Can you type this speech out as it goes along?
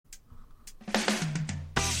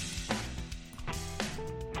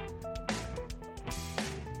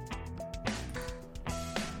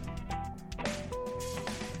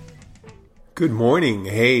Good morning.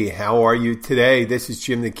 Hey, how are you today? This is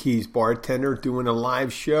Jim the Keys bartender doing a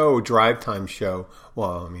live show, drive time show.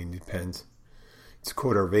 Well, it depends. It's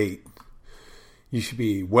 7:45. You should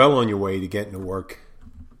be well on your way to getting to work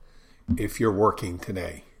if you're working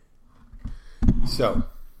today. So,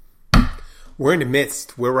 we're in the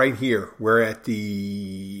midst. We're right here. We're at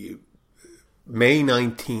the May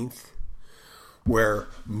 19th, where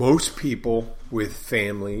most people with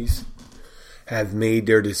families have made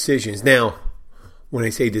their decisions. Now, when I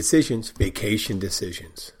say decisions, vacation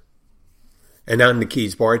decisions. And I'm the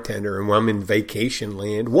Keys bartender, and I'm in vacation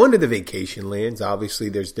land. One of the vacation lands, obviously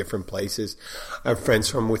there's different places. I have friends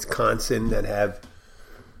from Wisconsin that have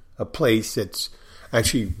a place that's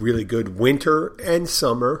actually really good winter and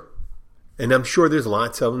summer. And I'm sure there's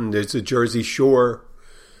lots of them. There's the Jersey Shore.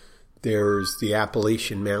 There's the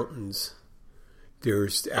Appalachian Mountains.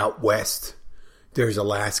 There's out west. There's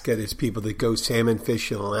Alaska. There's people that go salmon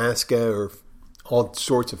fish in Alaska or all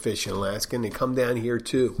sorts of fish in Alaska, and they come down here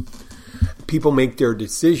too. People make their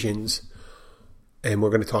decisions, and we're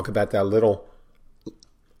going to talk about that a little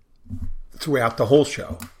throughout the whole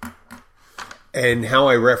show. And how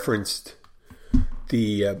I referenced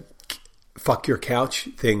the fuck your couch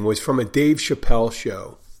thing was from a Dave Chappelle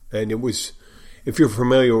show. And it was, if you're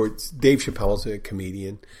familiar with Dave Chappelle's a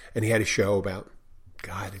comedian, and he had a show about,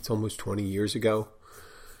 God, it's almost 20 years ago,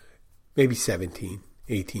 maybe 17,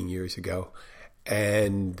 18 years ago.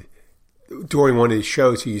 And during one of his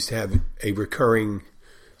shows, he used to have a recurring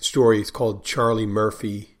story. It's called Charlie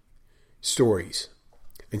Murphy Stories.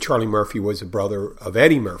 And Charlie Murphy was a brother of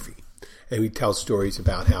Eddie Murphy. And he tells stories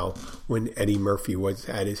about how when Eddie Murphy was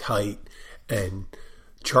at his height and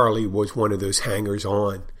Charlie was one of those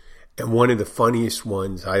hangers-on. And one of the funniest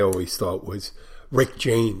ones I always thought was Rick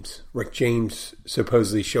James. Rick James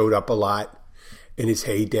supposedly showed up a lot in his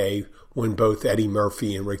heyday when both Eddie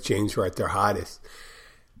Murphy and Rick James were at their hottest.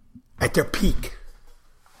 At their peak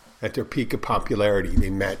of popularity, they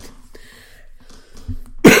met.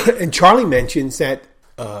 And Charlie mentions that,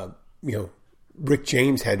 Rick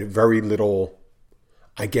James had very little,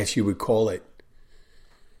 I guess you would call it,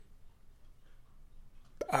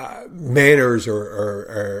 manners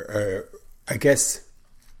or I guess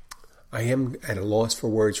I am at a loss for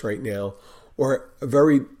words right now, or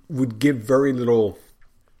would give very little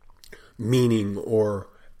meaning or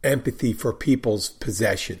empathy for people's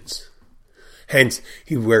possessions. Hence,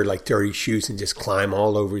 he'd wear like dirty shoes and just climb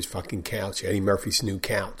all over his fucking couch, Eddie Murphy's new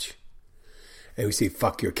couch. And we'd say,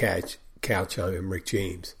 fuck your couch, I'm Rick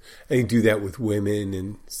James. And he'd do that with women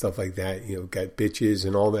and stuff like that, got bitches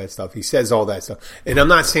and all that stuff. He says all that stuff. And I'm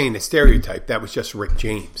not saying the stereotype, that was just Rick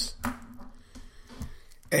James.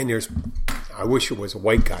 And I wish it was a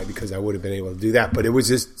white guy because I would have been able to do that. But it was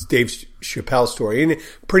this Dave Chappelle story. And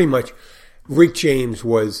pretty much Rick James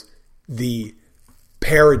was the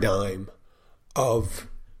paradigm of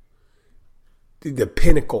the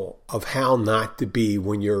pinnacle of how not to be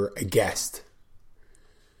when you're a guest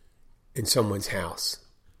in someone's house.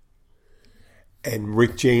 And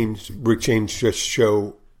Rick James just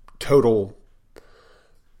show total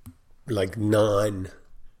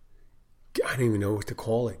I don't even know what to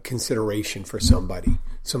call it, consideration for somebody,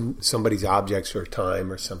 somebody's objects or time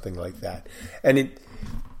or something like that. And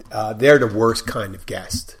they're the worst kind of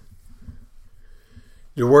guest.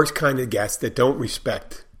 The worst kind of guests that don't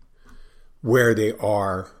respect where they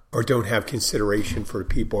are or don't have consideration for the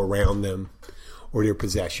people around them or their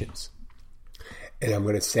possessions. And I'm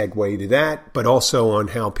going to segue to that, but also on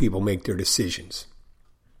how people make their decisions.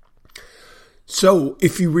 So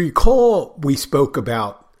if you recall, we spoke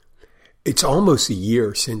about, it's almost a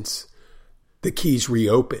year since the Keys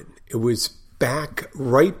reopened. It was back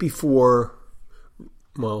right before,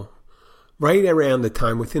 right around the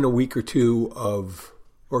time, within a week or two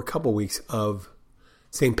or a couple weeks of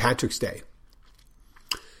St. Patrick's Day,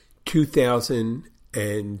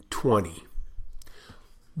 2020,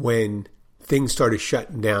 when things started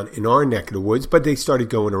shutting down in our neck of the woods, but they started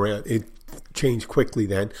going around. It changed quickly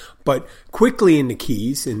then, but quickly in the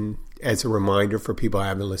Keys, and as a reminder for people who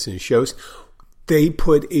haven't listened to shows, they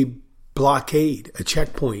put a blockade, a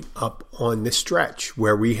checkpoint up on this stretch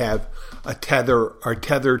where we have our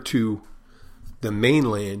tether to the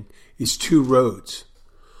mainland is two roads,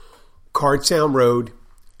 Card Sound Road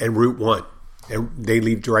and Route 1. And they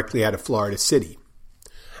leave directly out of Florida City.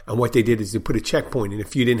 And what they did is they put a checkpoint. And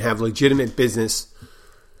if you didn't have legitimate business,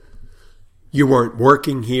 you weren't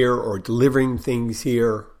working here or delivering things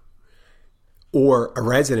here, or a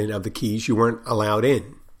resident of the Keys, you weren't allowed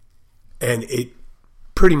in. And it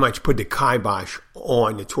pretty much put the kibosh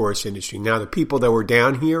on the tourist industry. Now, the people that were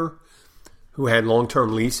down here who had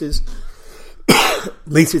long-term leases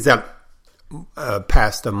that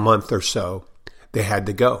past a month or so, they had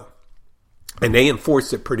to go, and they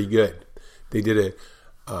enforced it pretty good. They did it.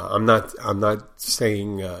 I'm not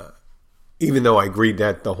saying, even though I agreed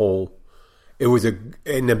that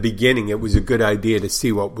in the beginning, it was a good idea to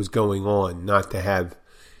see what was going on, not to have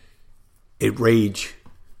it rage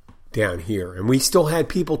down here. And we still had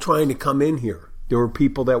people trying to come in here. There were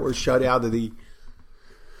people that were shut out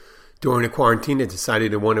during the quarantine that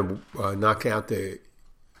decided they want to knock out the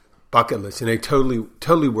bucket list. And they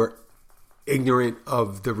totally were ignorant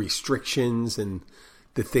of the restrictions and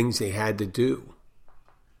the things they had to do.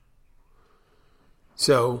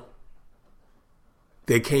 So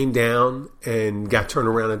they came down and got turned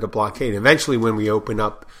around at the blockade. Eventually, when we opened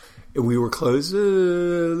up, we were closed,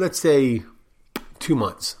 let's say 2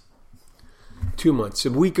 months. 2 months.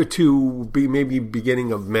 A week or two, maybe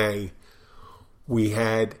beginning of May, we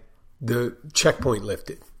had the checkpoint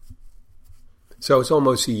lifted. So it's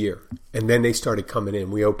almost a year. And then they started coming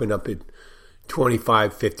in. We opened up at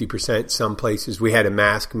 25, 50%. Some places we had a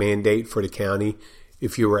mask mandate for the county.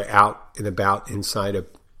 If you were out and about inside a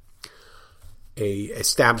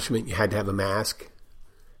establishment, you had to have a mask,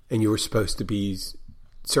 and you were supposed to be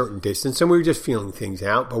certain distance. And we were just feeling things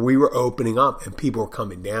out, but we were opening up, and people were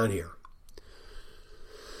coming down here.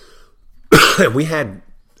 And we had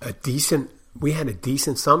a decent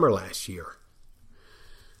summer last year,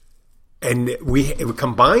 and it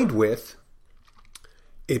combined with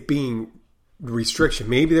it being restriction.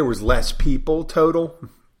 Maybe there was less people total,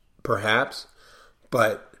 perhaps,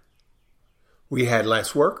 but we had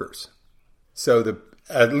less workers. So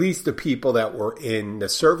at least the people that were in the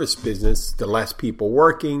service business, the less people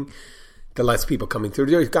working, the less people coming through.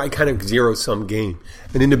 There's kind of zero-sum game.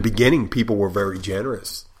 And in the beginning, people were very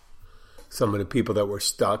generous. Some of the people that were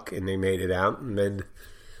stuck, and they made it out. And then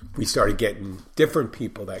we started getting different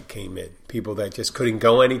people that came in. People that just couldn't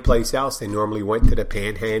go anyplace else. They normally went to the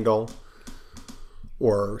Panhandle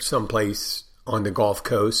or someplace on the Gulf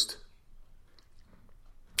Coast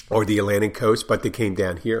or the Atlantic coast, but they came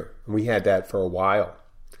down here. And we had that for a while.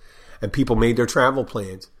 And people made their travel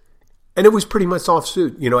plans. And it was pretty much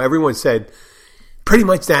offsuit. You know, everyone said, pretty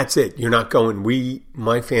much that's it. You're not going.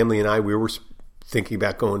 My family and I, we were thinking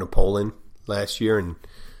about going to Poland last year, and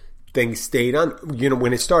things stayed on. You know,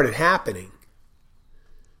 when it started happening,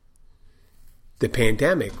 the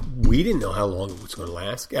pandemic, we didn't know how long it was going to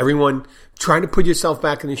last. Everyone trying to put yourself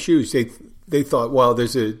back in the shoes. They thought, well,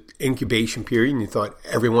 there's an incubation period, and you thought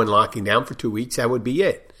everyone locking down for 2 weeks, that would be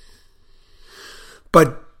it.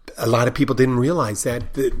 But a lot of people didn't realize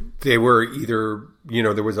that they were either, you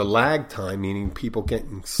know, there was a lag time, meaning people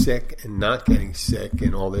getting sick and not getting sick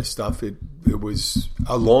and all this stuff. It was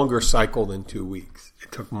a longer cycle than 2 weeks.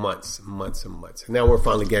 It took months and months and months. And now we're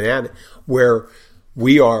finally getting at it. Where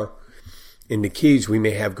we are in the Keys, we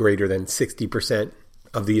may have greater than 60%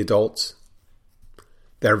 of the adults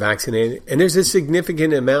that are vaccinated. And there's a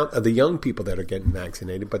significant amount of the young people that are getting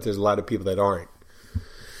vaccinated, but there's a lot of people that aren't.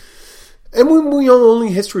 And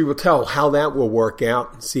only history will tell how that will work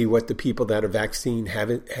out and see what the people that are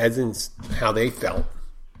vaccinated hasn't, how they felt,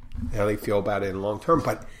 how they feel about it in the long term.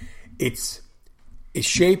 But it's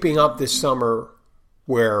shaping up this summer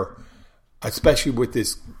where, especially with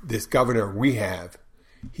this governor we have,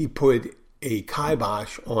 he put a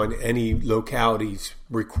kibosh on any localities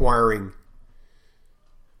requiring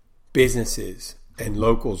businesses and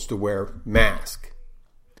locals to wear masks.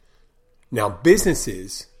 Now,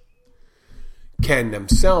 businesses can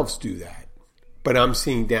themselves do that. But I'm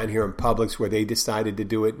seeing down here in Publix where they decided to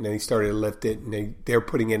do it and they started to lift it, and they're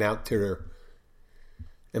putting it out to their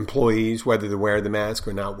employees, whether to wear the mask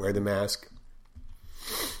or not wear the mask.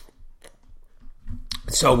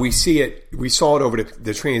 So we see it. We saw it over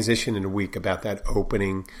the transition in a week about that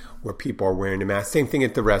opening where people are wearing the mask. Same thing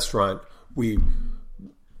at the restaurant. We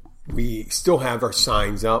still have our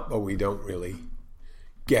signs up, but we don't really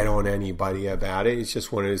get on anybody about it. It's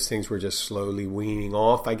just one of those things we're just slowly weaning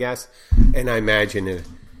off, I guess. And I imagine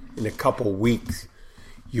in a couple weeks,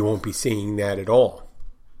 you won't be seeing that at all.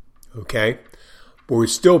 Okay? But we're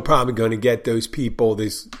still probably going to get those people.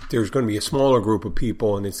 There's going to be a smaller group of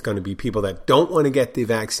people, and it's going to be people that don't want to get the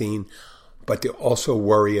vaccine, but they also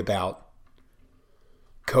worry about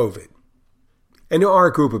COVID. And there are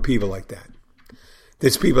a group of people like that.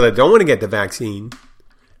 There's people that don't want to get the vaccine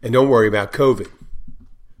and don't worry about COVID.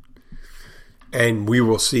 And we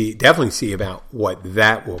will definitely see about what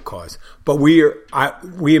that will cause. But we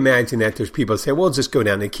imagine that there's people that say, well, just go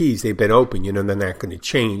down the Keys. They've been open. You know, they're not going to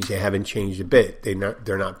change. They haven't changed a bit. They're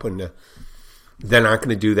not going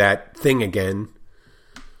to do that thing again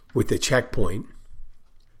with the checkpoint.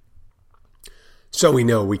 So we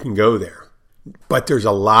know we can go there. But there's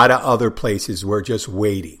a lot of other places we're just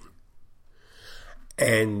waiting.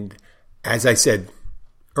 And as I said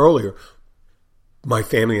earlier, my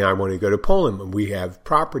family and I want to go to Poland, and we have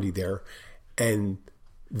property there. And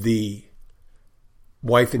the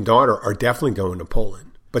wife and daughter are definitely going to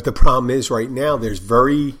Poland. But the problem is right now there's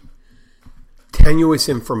very tenuous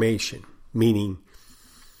information, meaning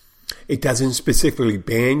it doesn't specifically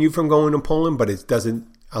ban you from going to Poland, but it doesn't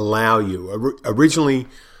allow you. Originally,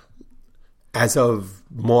 as of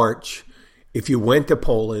March, if you went to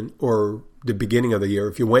Poland, or the beginning of the year,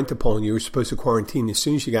 if you went to Poland, you were supposed to quarantine as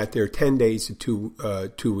soon as you got there, 10 days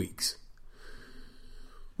to 2 weeks.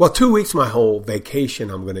 Well, 2 weeks, my whole vacation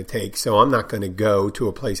I'm going to take, so I'm not going to go to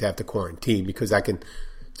a place I have to quarantine, because I can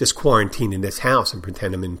just quarantine in this house and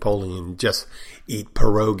pretend I'm in Poland and just eat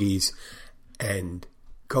pierogies and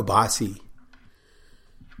kobasi.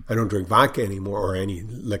 I don't drink vodka anymore or any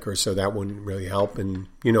liquor, so that wouldn't really help. And,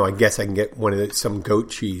 I guess I can get some goat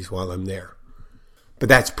cheese while I'm there. But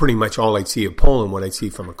that's pretty much all I'd see of Poland, what I'd see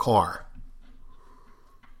from a car.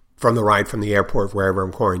 From the ride from the airport, wherever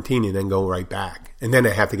I'm quarantining, then go right back. And then I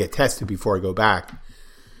have to get tested before I go back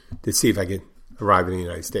to see if I can arrive in the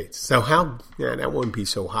United States. So that wouldn't be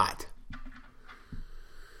so hot.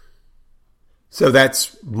 So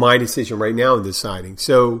that's my decision right now in deciding.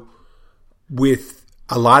 So with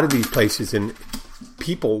a lot of these places and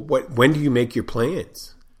people, when do you make your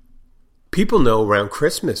plans? People know around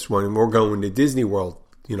Christmas when we're going to Disney World,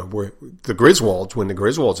 when the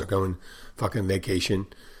Griswolds are going fucking vacation,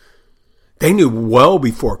 they knew well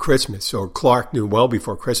before Christmas, or Clark knew well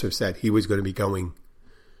before Christmas, that he was going to be going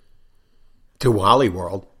to Wally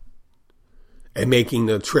World and making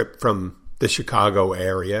the trip from the Chicago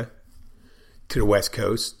area to the West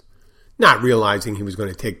Coast, not realizing he was going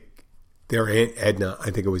to take their Aunt Edna, I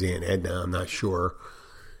think it was Aunt Edna, I'm not sure,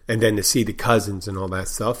 and then to see the cousins and all that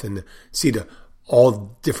stuff, and see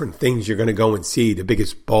all different things you're going to go and see, the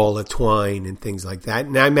biggest ball of twine and things like that.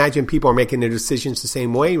 And I imagine people are making their decisions the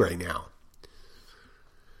same way right now.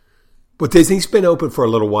 But Disney's been open for a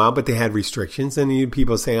little while, but they had restrictions, and you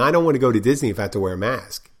people saying, I don't want to go to Disney if I have to wear a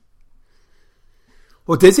mask.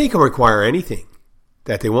 Well, Disney can require anything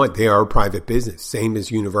that they want. They are a private business, same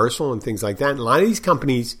as Universal and things like that. And a lot of these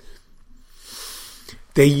companies,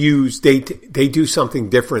 they do something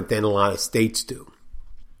different than a lot of states do.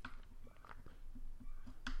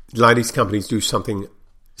 A lot of these companies do something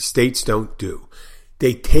states don't do.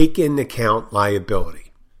 They take into account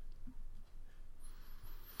liability.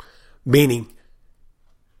 Meaning,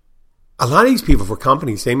 a lot of these people for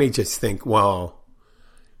companies, they may just think, well,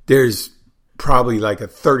 there's probably like a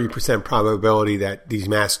 30% probability that these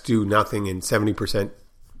masks do nothing and 70%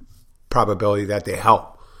 probability that they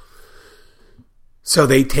help. So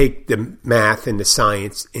they take the math and the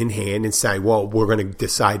science in hand and say, well, we're going to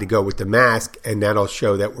decide to go with the mask, and that'll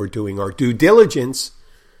show that we're doing our due diligence.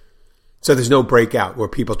 So there's no breakout where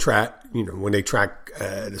people track, when they track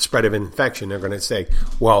the spread of infection, they're going to say,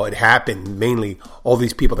 well, it happened. Mainly all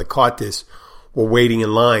these people that caught this were waiting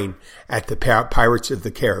in line at the Pirates of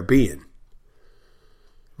the Caribbean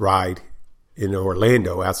ride in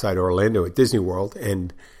Orlando, outside Orlando at Disney World.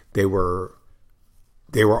 And they were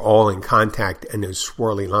all in contact in those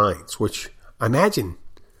swirly lines, which I imagine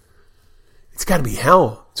it's got to be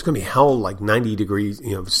hell. It's going to be hell, like 90 degrees.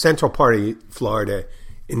 Central part of Florida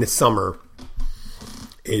in the summer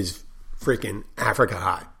is freaking Africa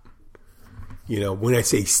hot. When I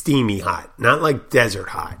say steamy hot, not like desert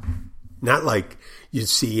hot, not like you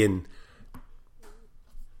see in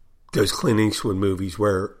those Clint Eastwood movies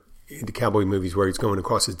the cowboy movies where he's going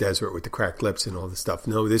across the desert with the cracked lips and all this stuff.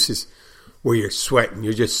 No, this is where you're sweating.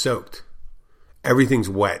 You're just soaked. Everything's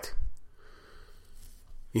wet.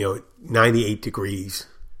 98 degrees,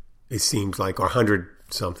 it seems like, or 100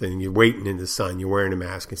 something. You're waiting in the sun. You're wearing a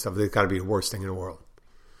mask and stuff. It's got to be the worst thing in the world.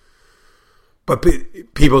 But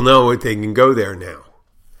people know they can go there now.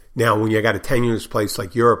 Now, when you got a tenuous place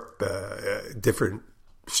like Europe, different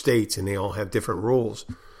states, and they all have different rules,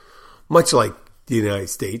 much like the United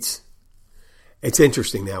States, it's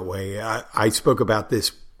interesting that way. I spoke about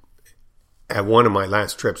this at one of my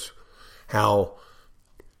last trips, how,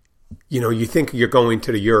 you think you're going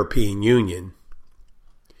to the European Union,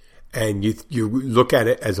 and you look at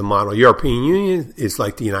it as a model. European Union is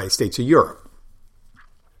like the United States of Europe.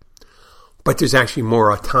 But there's actually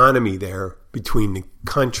more autonomy there between the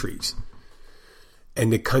countries.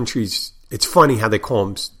 And the countries, it's funny how they call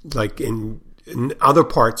them, like in other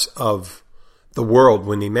parts of the world,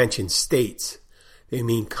 when they mention states, they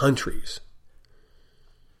mean countries.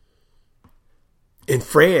 In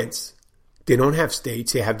France, they don't have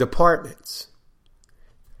states, they have departments.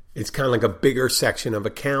 It's kind of like a bigger section of a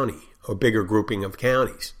county a bigger grouping of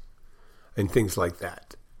counties and things like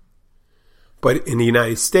that. But in the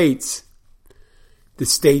United States, the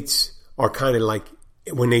states are kind of like,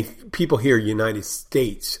 when people hear United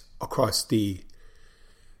States across the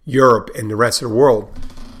Europe and the rest of the world,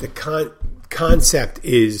 the concept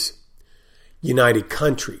is United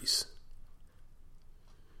Countries.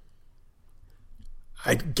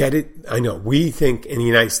 I get it. I know. We think in the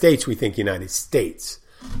United States, we think United States.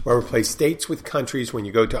 Where we replace states with countries when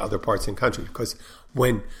you go to other parts of the country. Because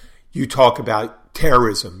when you talk about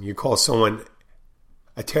terrorism, you call someone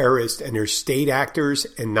a terrorist, and there's state actors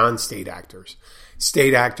and non-state actors.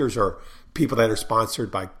 State actors are people that are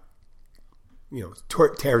sponsored by,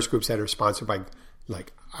 terrorist groups that are sponsored by,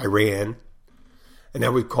 like, Iran. And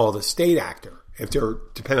that we call the state actor, if they're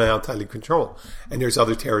depending on how tightly controlled. And there's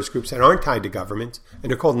other terrorist groups that aren't tied to governments, and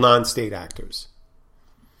they're called non-state actors.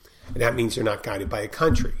 And that means they're not guided by a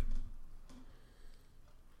country.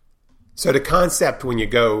 So the concept when you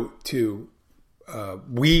go to,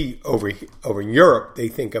 over in Europe, they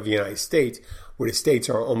think of the United States, where the states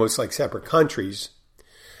are almost like separate countries.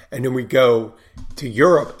 And then we go to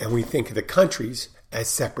Europe and we think of the countries as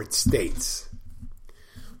separate states.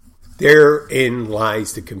 Therein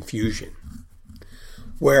lies the confusion.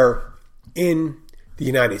 Where in the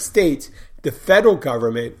United States, the federal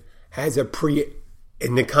government has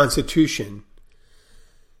in the Constitution,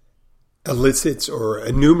 elicits or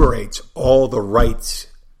enumerates all the rights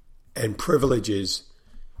and privileges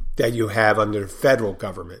that you have under the federal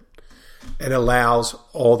government, and allows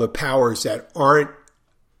all the powers that aren't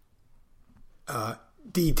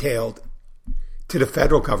detailed to the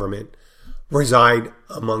federal government reside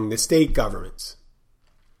among the state governments.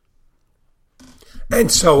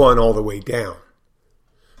 And so on all the way down.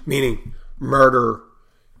 Meaning murder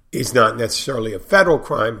is not necessarily a federal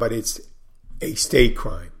crime, but it's a state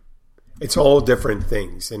crime. It's all different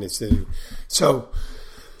things. And so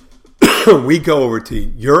we go over to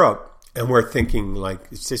Europe and we're thinking like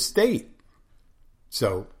it's a state.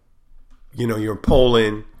 So, you're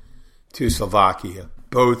Poland to Slovakia,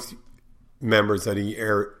 both members of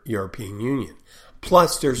the European Union.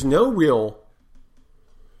 Plus, there's no real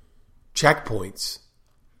checkpoints.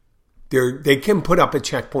 They can put up a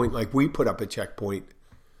checkpoint like we put up a checkpoint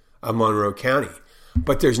on Monroe County,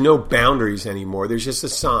 but there's no boundaries anymore. There's just a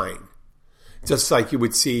sign, just like you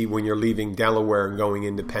would see when you're leaving Delaware and going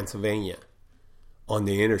into Pennsylvania on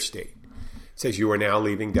the interstate. It says you are now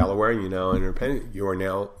leaving Delaware, and you are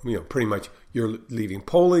now, pretty much you're leaving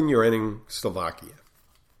Poland, you're entering Slovakia.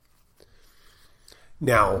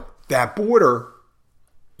 Now, that border,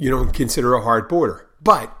 you don't consider a hard border.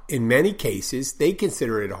 But in many cases, they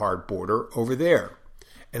consider it a hard border over there.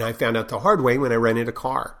 And I found out the hard way when I rented a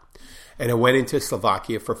car. And I went into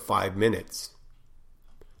Slovakia for 5 minutes.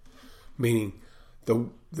 Meaning, the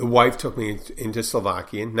wife took me into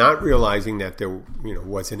Slovakia, not realizing that there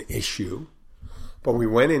was an issue. But we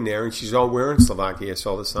went in there, and she's all, we're in Slovakia. I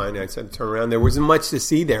saw the sign, and I said, turn around. There wasn't much to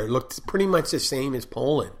see there. It looked pretty much the same as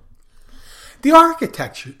Poland. The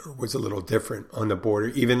architecture was a little different on the border,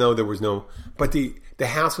 even though there was no... But the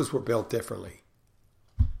houses were built differently.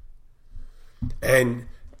 And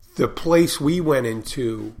the place we went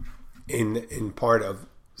into in part of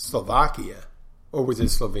Slovakia, or was it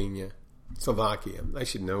Slovenia? Slovakia. I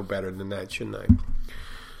should know better than that, shouldn't I?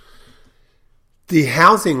 The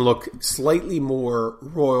housing looked slightly more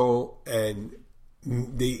royal, and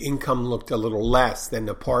the income looked a little less than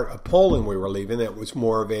the part of Poland we were leaving. That was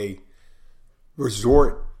more of a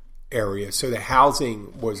resort area, so the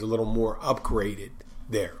housing was a little more upgraded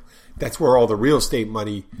there. That's where all the real estate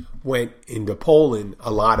money went into Poland.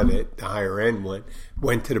 A lot of it, the higher end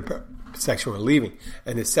went to the section we're leaving,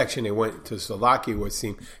 and the section they went to Slovakia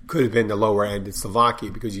could have been the lower end of Slovakia,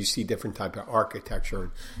 because you see different type of architecture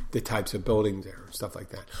and the types of buildings there and stuff like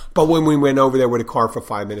that. But when we went over there with a car for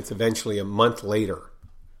 5 minutes, eventually a month later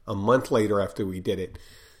after we did it,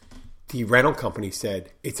 the rental company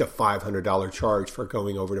said it's a $500 charge for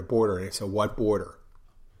going over the border. And I said, what border?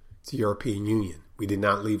 It's the European Union. We did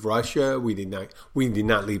not leave Russia. We did not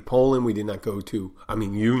leave Poland. We did not go to,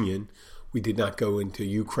 Union. We did not go into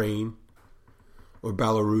Ukraine or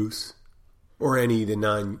Belarus or any of the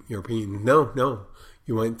non-European. No.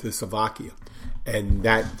 You went to Slovakia. And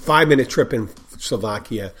that 5-minute trip in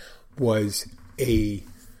Slovakia was a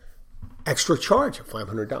extra charge of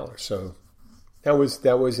 $500. So that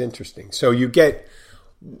was interesting. So you get,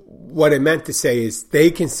 what I meant to say is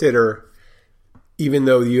they consider, even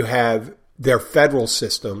though you have their federal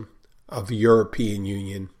system of the European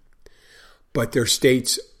Union, but their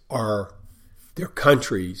their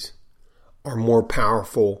countries are more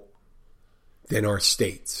powerful than our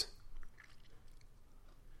states.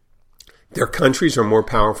 Their countries are more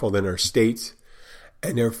powerful than our states,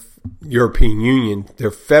 and their European Union,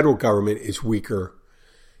 their federal government is weaker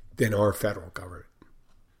than our federal government.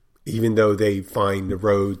 Even though they find the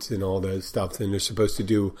roads and all those stuff, and they're supposed to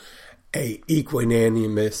do a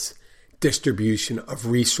equanimous distribution of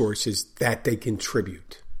resources that they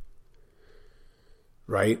contribute.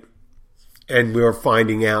 Right? And we're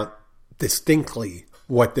finding out distinctly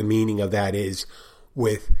what the meaning of that is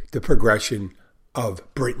with the progression of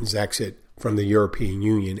Britain's exit from the European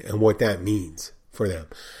Union and what that means for them.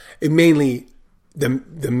 It mainly, the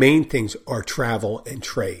main things are travel and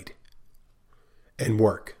trade and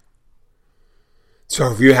work.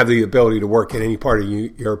 So if you have the ability to work in any part of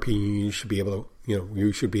the European Union, you should be able to,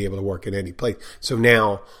 you should be able to work in any place. So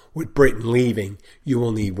now with Britain leaving, you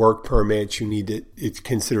will need work permits. It's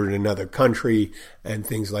considered another country and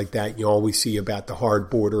things like that. You always see about the hard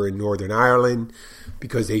border in Northern Ireland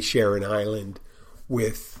because they share an island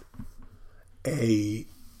with a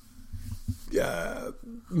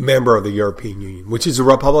member of the European Union, which is the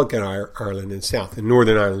Republic of Ireland in South, and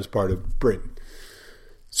Northern Ireland is part of Britain.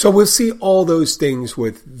 So we'll see all those things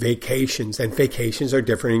with vacations, and vacations are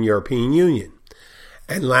different in European Union.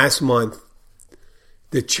 And last month,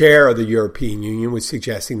 the chair of the European Union was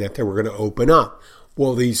suggesting that they were going to open up.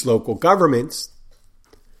 Well, these local governments,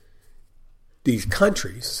 these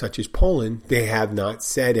countries, such as Poland, they have not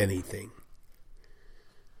said anything.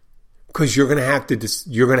 Because you're going to have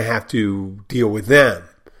to deal with them.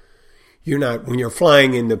 When you're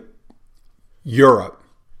flying into Europe,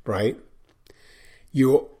 right?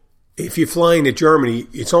 If you're flying to Germany,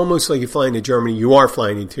 it's almost like you're flying to Germany. You are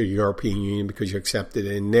flying into the European Union because you're accepted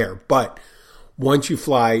in there. But once you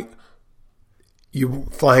fly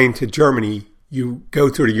into Germany, you go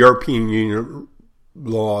through the European Union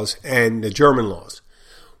laws and the German laws,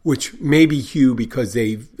 which may be Hugh because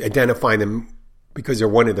they identify them, because they're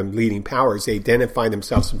one of the leading powers. They identify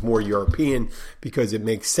themselves as more European because it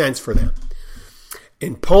makes sense for them.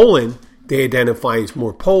 In Poland, they identify as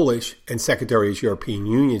more Polish and secondary as European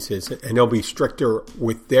Union citizen, and they'll be stricter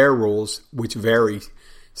with their rules, which vary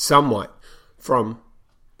somewhat from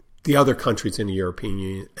the other countries in the European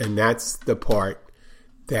Union. And that's the part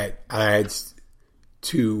that adds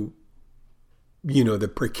to,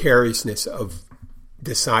 the precariousness of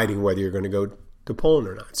deciding whether you're going to go to Poland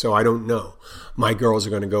or not. So I don't know. My girls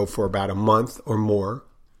are going to go for about a month or more,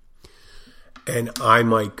 and I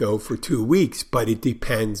might go for 2 weeks, but it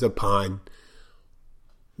depends upon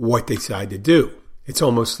what they decide to do. It's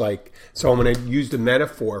almost like, so I'm going to use the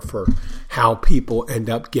metaphor for how people end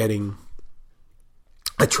up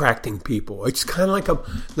attracting people. It's kind of like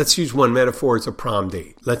let's use one metaphor as a prom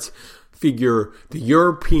date. Let's figure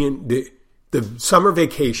the summer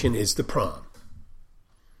vacation is the prom.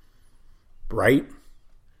 Right?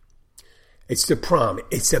 It's the prom.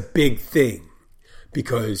 It's a big thing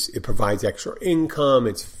because it provides extra income,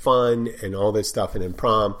 it's fun, and all this stuff. And in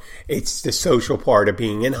prom, it's the social part of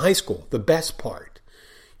being in high school, the best part.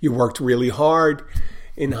 You worked really hard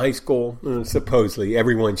in high school. Supposedly,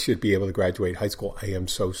 everyone should be able to graduate high school. I am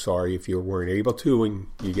so sorry if you weren't able to and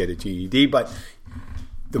you get a GED, but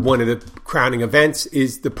one of the crowning events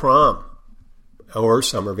is the prom or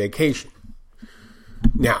summer vacation.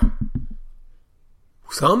 Now,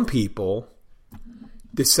 some people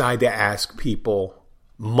decide to ask people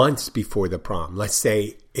months before the prom. Let's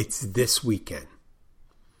say it's this weekend,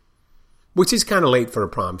 which is kind of late for the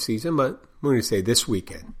prom season, but we're going to say this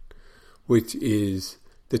weekend, which is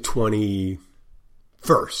the 21st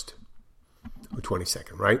or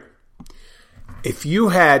 22nd, right? If you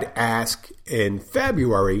had asked in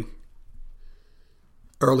February,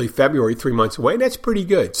 early February, 3 months away, that's pretty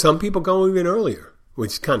good. Some people go even earlier,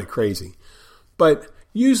 which is kind of crazy. But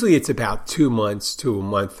usually it's about 2 months to a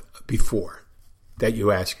month before that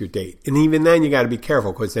you ask your date. And even then you got to be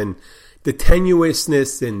careful because then the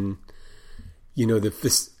tenuousness and,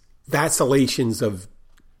 the vacillations of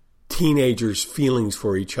teenagers' feelings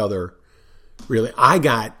for each other. Really, I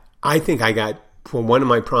think I got, for one of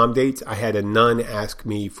my prom dates, I had a nun ask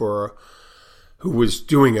me who was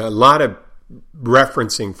doing a lot of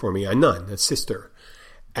referencing for me, a nun, a sister,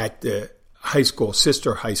 at the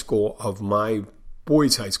sister high school of my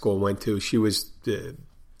boys' high school I went to. She was the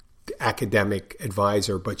academic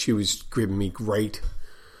advisor, but she was giving me great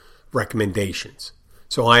recommendations.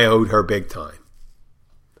 So I owed her big time.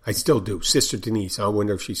 I still do. Sister Denise, I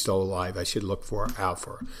wonder if she's still alive. I should look out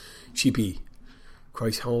for her. She'd be,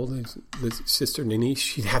 Christ, how old is Sister Denise?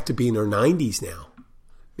 She'd have to be in her 90s now.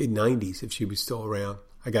 Mid-90s if she was still around.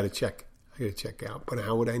 I got to check out. But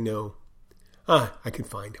how would I know? I could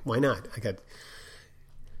find. Why not? I got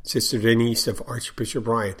Sister Denise of Archbishop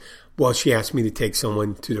Bryant. Well, she asked me to take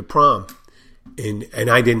someone to the prom. And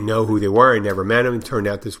I didn't know who they were. I never met them. It turned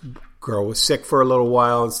out this girl was sick for a little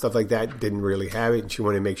while and stuff like that. Didn't really have it. And she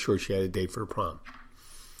wanted to make sure she had a date for the prom.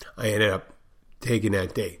 I ended up taking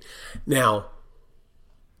that date. Now,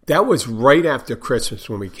 that was right after Christmas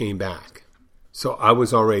when we came back. So I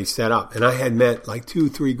was already set up. And I had met like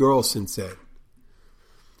 2-3 girls since then.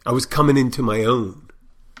 I was coming into my own.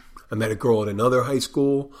 I met a girl at another high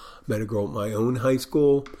school. Met a girl at my own high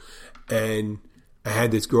school. And I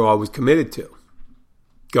had this girl I was committed to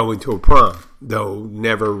going to a prom, though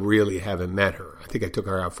never really having met her. I think I took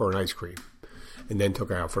her out for an ice cream and then took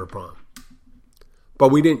her out for a prom.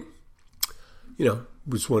 But we didn't, it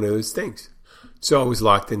was one of those things. So I was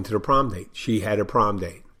locked into the prom date. She had a prom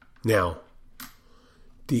date. Now,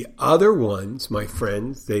 the other ones, my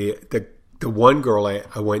friends, the one girl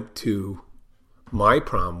I went to my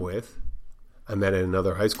prom with, I met at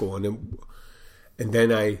another high school, and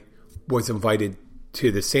then I was invited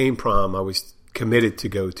to the same prom I was committed to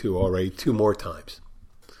go to already 2 more times.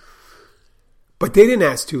 But they didn't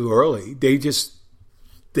ask too early. They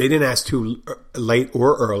didn't ask too late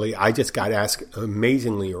or early. I just got asked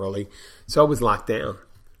amazingly early, so I was locked down.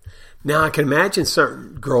 Now I can imagine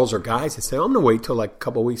certain girls or guys that say, I'm going to wait till like a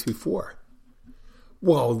couple of weeks before.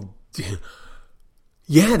 Well,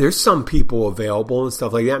 yeah, there's some people available and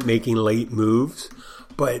stuff like that making late moves,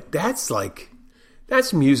 but that's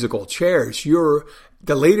musical chairs.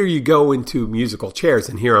 The later you go into musical chairs,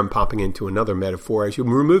 and here I'm popping into another metaphor, as you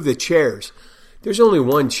remove the chairs, there's only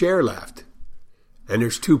one chair left, and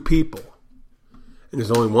there's 2 people, and there's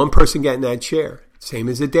only one person getting that chair, same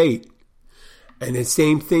as a date, and the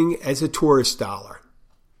same thing as a tourist dollar.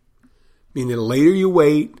 Meaning the later you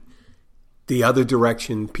wait, the other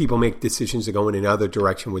direction, people make decisions to go in another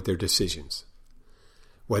direction with their decisions,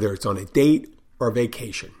 whether it's on a date or a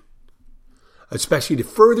vacation. Especially the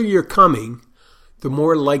further you're coming, the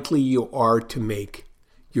more likely you are to make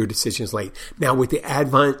your decisions late. Now, with the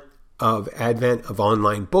advent of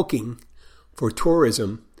online booking for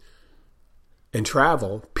tourism and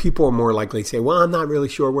travel, people are more likely to say, well, I'm not really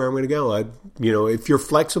sure where I'm going to go. If you're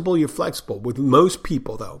flexible, you're flexible. With most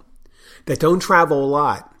people, though, that don't travel a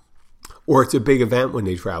lot, or it's a big event when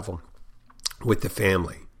they travel with the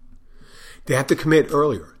family, they have to commit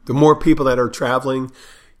earlier. The more people that are traveling,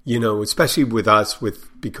 especially with us,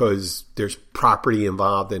 because there's property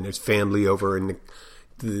involved and there's family over in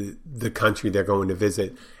the country they're going to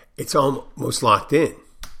visit, it's almost locked in.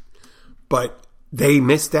 But they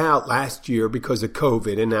missed out last year because of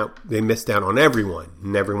COVID, and now they missed out on everyone,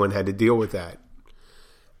 and everyone had to deal with that,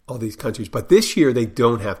 all these countries. But this year, they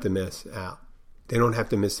don't have to miss out. They don't have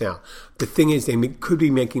to miss out. The thing is, they could be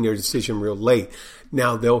making their decision real late.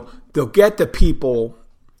 Now, they'll get the people.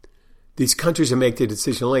 These countries that make the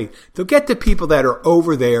decision late, they'll get the people that are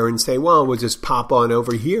over there and say, well, we'll just pop on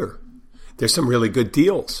over here. There's some really good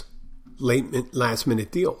deals, last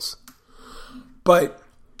minute deals. But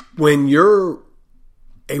when you're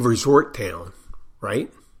a resort town,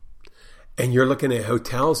 right, and you're looking at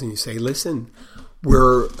hotels and you say, listen,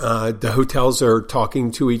 the hotels are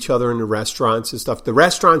talking to each other in the restaurants and stuff. The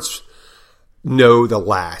restaurants know the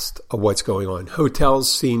last of what's going on.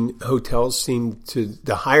 Hotels seem to,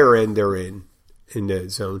 the higher end they're in the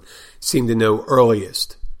zone, seem to know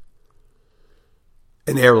earliest.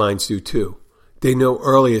 And airlines do too. They know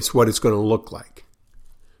earliest what it's going to look like.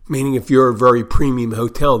 Meaning if you're a very premium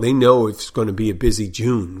hotel, they know if it's going to be a busy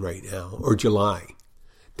June right now or July.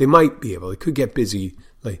 They might be able, it could get busy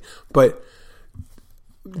late. But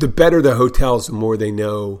the better the hotels, the more they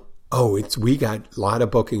know, we got a lot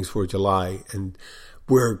of bookings for July, and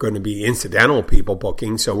we're going to be incidental people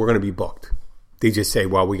booking, so we're going to be booked. They just say,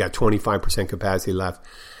 well, we got 25% capacity left,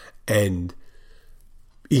 and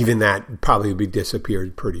even that probably will be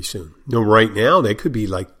disappeared pretty soon. No, right now, they could be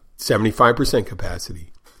like 75%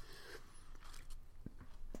 capacity.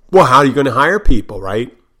 Well, how are you going to hire people,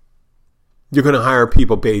 right? You're going to hire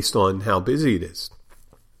people based on how busy it is.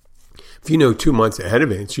 If you know 2 months ahead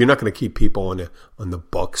of it, you're not going to keep people on the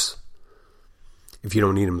books. If you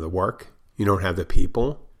don't need them to work, you don't have the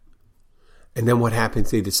people. And then what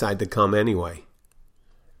happens? They decide to come anyway.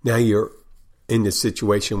 Now you're in the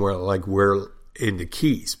situation where we're in the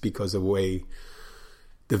Keys because of the way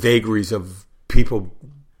the vagaries of people,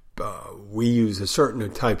 we use a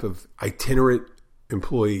certain type of itinerant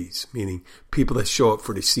employees, meaning people that show up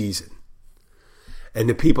for the season. And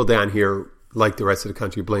the people down here, like the rest of the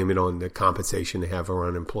country, blame it on the compensation they have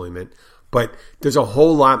around employment. But there's a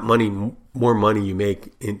whole lot more money you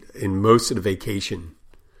make in most of the vacation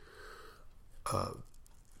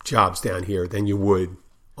jobs down here than you would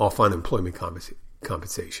off unemployment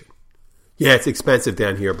compensation. Yeah, it's expensive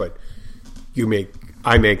down here, but you make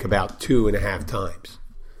I make about 2.5 times.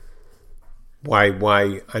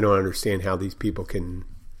 Why I don't understand how these people can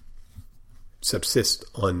subsist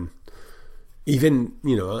on even,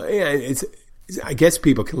 I guess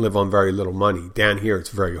people can live on very little money. Down here,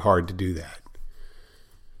 it's very hard to do that.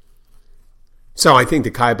 So I think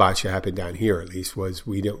the kibosh that happened down here, at least, was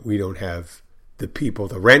we don't have the people.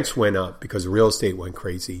 The rents went up because the real estate went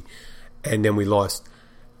crazy, and then we lost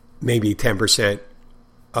maybe 10%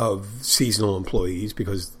 of seasonal employees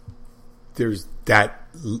because there's that,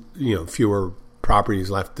 fewer properties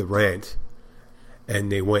left to rent,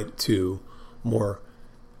 and they went to more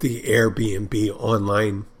the Airbnb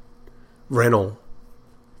online rental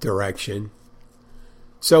direction.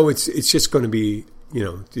 So it's just going to be,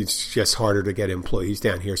 it's just harder to get employees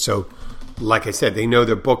down here. So like I said, they know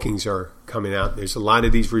their bookings are coming out. There's a lot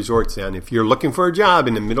of these resorts down. If you're looking for a job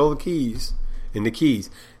in the middle of the Keys,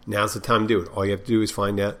 now's the time to do it. All you have to do is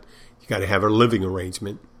find out. You got to have a living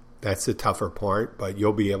arrangement. That's the tougher part, but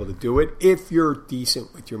you'll be able to do it if you're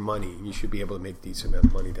decent with your money. You should be able to make decent amount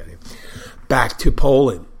of money down here. Back to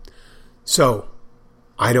Poland. So,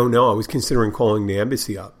 I don't know. I was considering calling the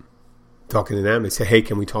embassy up, talking to them. I said, hey,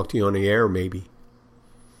 can we talk to you on the air maybe?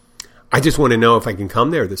 I just want to know if I can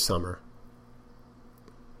come there this summer.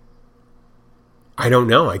 I don't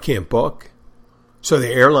know. I can't book. So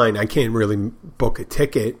the airline, I can't really book a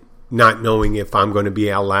ticket, not knowing if I'm going to be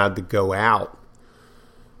allowed to go out.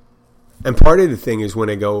 And part of the thing is when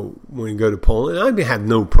you go to Poland, I have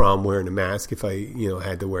no problem wearing a mask if I,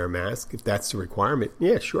 had to wear a mask. If that's the requirement,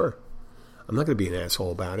 yeah, sure. I'm not going to be an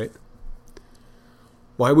asshole about it.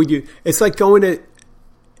 Why would you? It's like going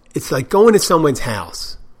to someone's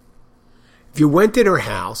house. If you went to their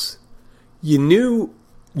house,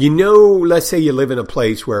 let's say you live in a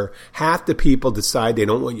place where half the people decide they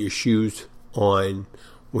don't want your shoes on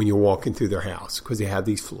when you're walking through their house because they have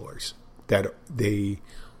these floors that they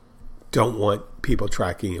don't want people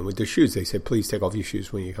tracking in with their shoes. They say, please take off your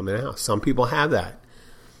shoes when you come in the house. Some people have that.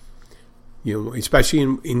 Especially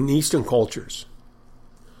in Eastern cultures.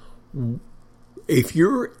 If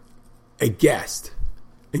you're a guest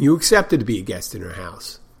and you accepted to be a guest in their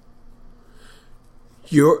house,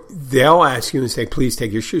 they'll ask you and say, please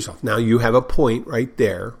take your shoes off. Now you have a point right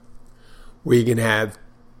there where you can have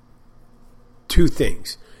two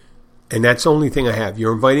things. And that's the only thing I have.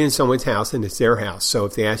 You're invited in someone's house and it's their house. So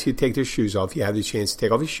if they ask you to take their shoes off, you have the chance to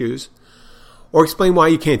take off your shoes. Or explain why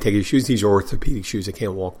you can't take your shoes. These are orthopedic shoes. I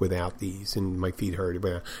can't walk without these and my feet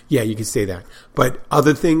hurt. Yeah, you can say that. But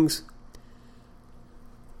other things,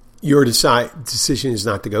 your decision is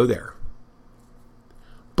not to go there.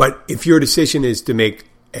 But if your decision is to make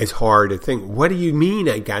as hard a thing, what do you mean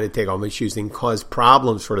I got to take off my shoes and cause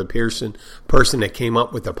problems for the person that came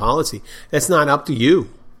up with the policy? That's not up to you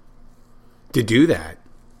to do that.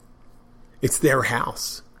 It's their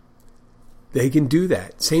house. They can do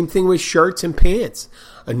that. Same thing with shirts and pants.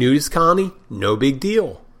 A nudist colony, no big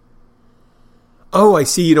deal. Oh, I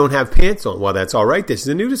see you don't have pants on. Well, that's all right. This is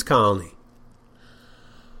a nudist colony.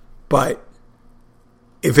 But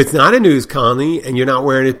if it's not a nudist colony and you're not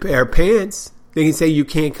wearing a pair of pants, they can say you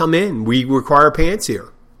can't come in. We require pants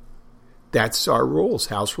here. That's our rules,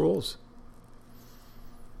 house rules.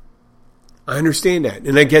 I understand that.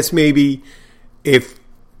 And I guess maybe if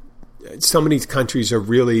some of these countries are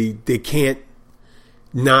really, they can't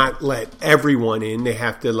not let everyone in. They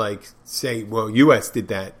have to say, well, U.S. did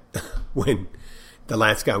that when the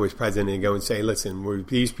last guy was president, and go and say, listen,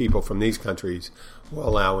 these people from these countries will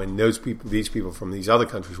allow in, these people from these other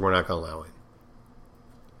countries we're not going to allow in.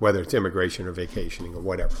 Whether it's immigration or vacationing or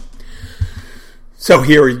whatever. So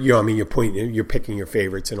here, you're picking your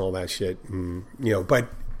favorites and all that shit. And, but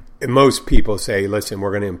most people say, listen,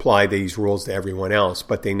 we're going to apply these rules to everyone else,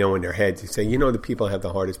 but they know in their heads, they say, the people have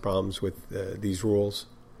the hardest problems with these rules?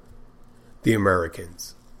 The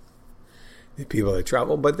Americans. The people that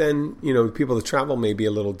travel, but then, people that travel may be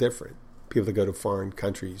a little different. People that go to foreign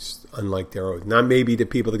countries, unlike their own. Not maybe the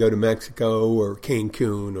people that go to Mexico or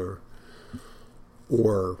Cancun or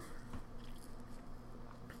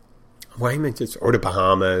the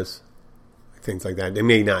Bahamas, things like that. They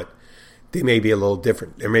may be a little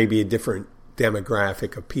different. There may be a different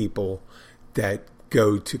demographic of people that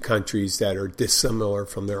go to countries that are dissimilar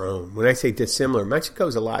from their own. When I say dissimilar,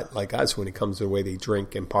 Mexico's a lot like us when it comes to the way they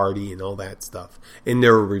drink and party and all that stuff. In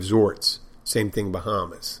their resorts, same thing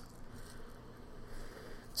Bahamas.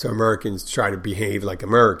 So Americans try to behave like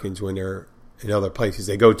Americans when they're in other places.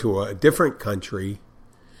 They go to a different country,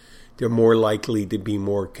 they're more likely to be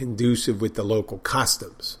more conducive with the local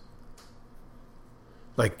customs.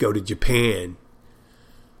 Like go to Japan,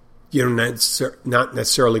 you're not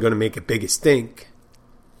necessarily going to make a big stink.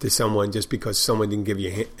 to someone just because someone didn't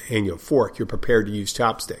hand you a fork. You're prepared to use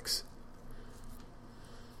chopsticks.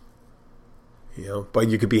 But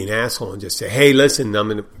you could be an asshole and just say, hey, listen,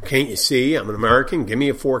 can't you see? I'm an American. Give me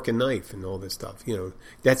a fork and knife and all this stuff.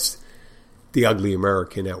 That's the ugly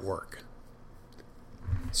American at work.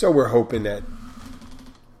 So we're hoping that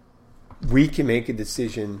we can make a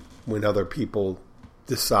decision when other people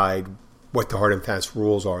decide what the hard and fast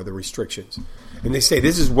rules are, the restrictions. And they say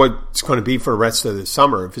this is what it's going to be for the rest of the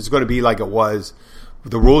summer. If it's going to be like it was,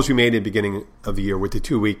 the rules we made at the beginning of the year with the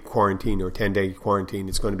 2-week quarantine or 10-day quarantine,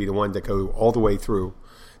 it's going to be the one that go all the way through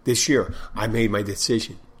this year. I made my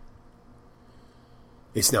decision.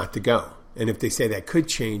 It's not to go. And if they say that could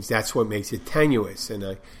change, that's what makes it tenuous.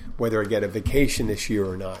 And whether I get a vacation this year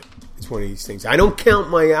or not, it's one of these things. I don't count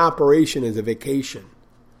my operation as a vacation.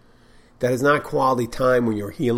 That is not quality time when you're healing